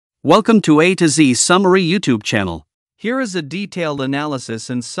Welcome to A to Z Summary YouTube channel. Here is a detailed analysis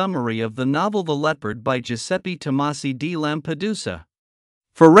and summary of the novel The Leopard by Giuseppe Tomasi di Lampedusa.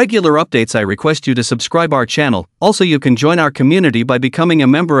 For regular updates, I request you to subscribe our channel. Also, you can join our community by becoming a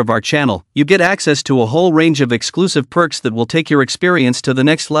member of our channel. You get access to a whole range of exclusive perks that will take your experience to the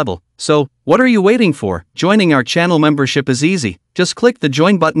next level. So, what are you waiting for? Joining our channel membership is easy. Just click the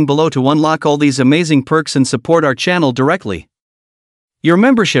join button below to unlock all these amazing perks and support our channel directly. Your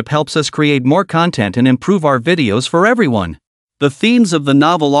membership helps us create more content and improve our videos for everyone. The themes of the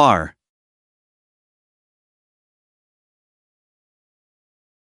novel are: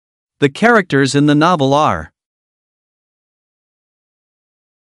 the characters in the novel are: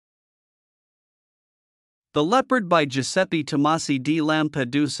 The Leopard by Giuseppe Tomasi di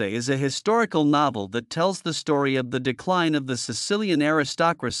Lampedusa is a historical novel that tells the story of the decline of the Sicilian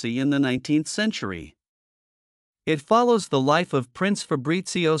aristocracy in the 19th century. It follows the life of Prince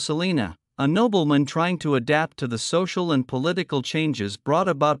Fabrizio Salina, a nobleman trying to adapt to the social and political changes brought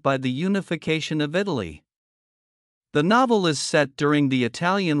about by the unification of Italy. The novel is set during the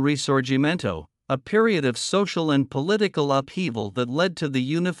Italian Risorgimento, a period of social and political upheaval that led to the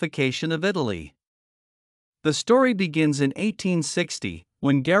unification of Italy. The story begins in 1860,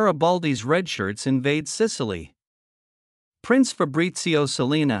 when Garibaldi's redshirts invade Sicily. Prince Fabrizio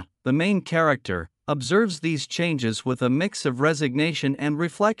Salina, the main character, observes these changes with a mix of resignation and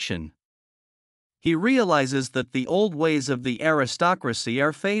reflection. He realizes that the old ways of the aristocracy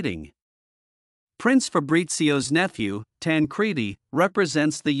are fading. Prince Fabrizio's nephew, Tancredi,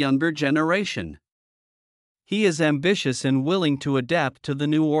 represents the younger generation. He is ambitious and willing to adapt to the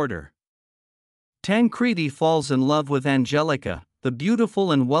new order. Tancredi falls in love with Angelica, the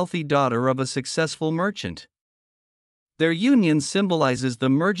beautiful and wealthy daughter of a successful merchant. Their union symbolizes the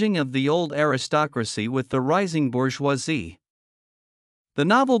merging of the old aristocracy with the rising bourgeoisie. The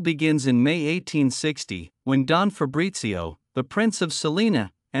novel begins in May 1860, when Don Fabrizio, the Prince of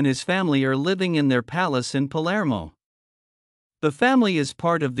Salina, and his family are living in their palace in Palermo. The family is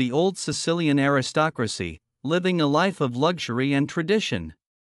part of the old Sicilian aristocracy, living a life of luxury and tradition.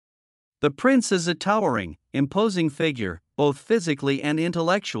 The prince is a towering, imposing figure, both physically and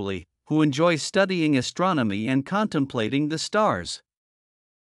intellectually, who enjoys studying astronomy and contemplating the stars.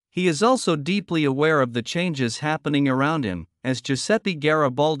 He is also deeply aware of the changes happening around him, as Giuseppe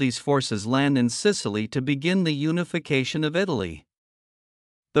Garibaldi's forces land in Sicily to begin the unification of Italy.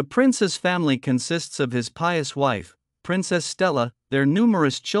 The prince's family consists of his pious wife, Princess Stella, their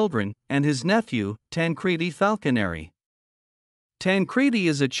numerous children, and his nephew, Tancredi Falconeri. Tancredi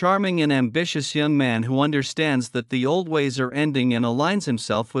is a charming and ambitious young man who understands that the old ways are ending and aligns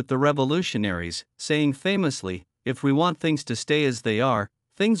himself with the revolutionaries, saying famously, "If we want things to stay as they are,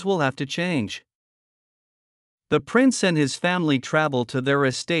 things will have to change." The prince and his family travel to their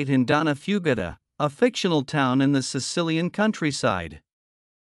estate in Donna Fugata, a fictional town in the Sicilian countryside.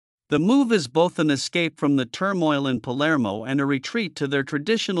 The move is both an escape from the turmoil in Palermo and a retreat to their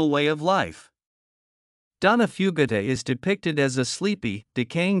traditional way of life. Donna Fugata is depicted as a sleepy,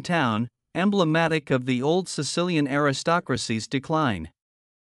 decaying town, emblematic of the old Sicilian aristocracy's decline.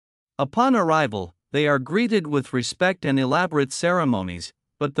 Upon arrival, they are greeted with respect and elaborate ceremonies,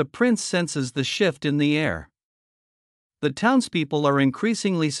 but the prince senses the shift in the air. The townspeople are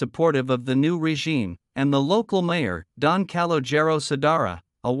increasingly supportive of the new regime, and the local mayor, Don Calogero Sedara,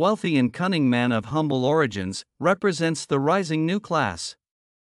 a wealthy and cunning man of humble origins, represents the rising new class.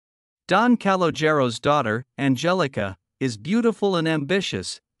 Don Calogero's daughter, Angelica, is beautiful and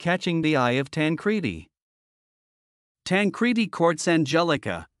ambitious, catching the eye of Tancredi. Tancredi courts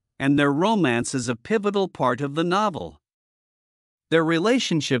Angelica, and their romance is a pivotal part of the novel. Their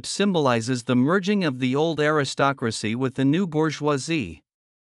relationship symbolizes the merging of the old aristocracy with the new bourgeoisie.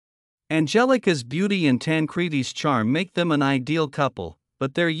 Angelica's beauty and Tancredi's charm make them an ideal couple,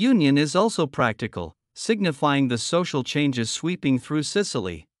 but their union is also practical, signifying the social changes sweeping through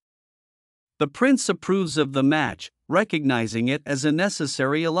Sicily. The prince approves of the match, recognizing it as a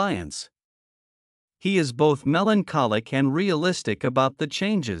necessary alliance. He is both melancholic and realistic about the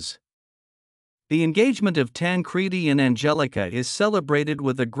changes. The engagement of Tancredi and Angelica is celebrated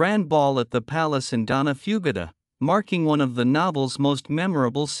with a grand ball at the palace in Donna Fugata, marking one of the novel's most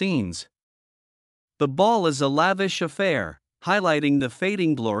memorable scenes. The ball is a lavish affair, highlighting the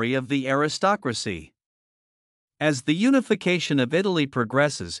fading glory of the aristocracy. As the unification of Italy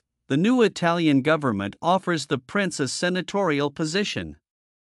progresses, the new Italian government offers the prince a senatorial position.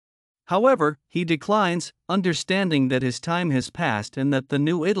 However, he declines, understanding that his time has passed and that the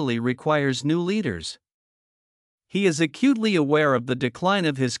new Italy requires new leaders. He is acutely aware of the decline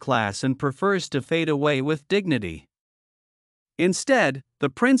of his class and prefers to fade away with dignity. Instead, the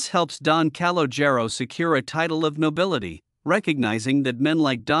prince helps Don Calogero secure a title of nobility, recognizing that men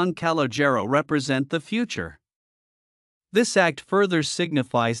like Don Calogero represent the future. This act further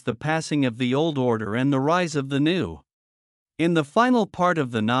signifies the passing of the old order and the rise of the new. In the final part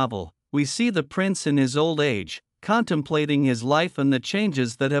of the novel, we see the prince in his old age, contemplating his life and the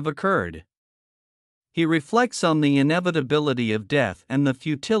changes that have occurred. He reflects on the inevitability of death and the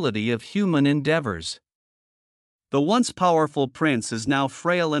futility of human endeavors. The once powerful prince is now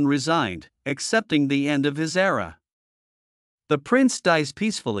frail and resigned, accepting the end of his era. The prince dies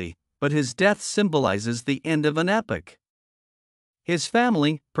peacefully, but his death symbolizes the end of an epoch. His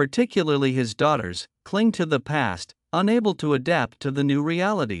family, particularly his daughters, cling to the past, unable to adapt to the new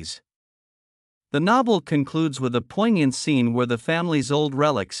realities. The novel concludes with a poignant scene where the family's old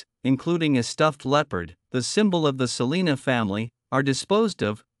relics, including a stuffed leopard, the symbol of the Salina family, are disposed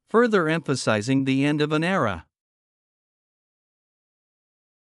of, further emphasizing the end of an era.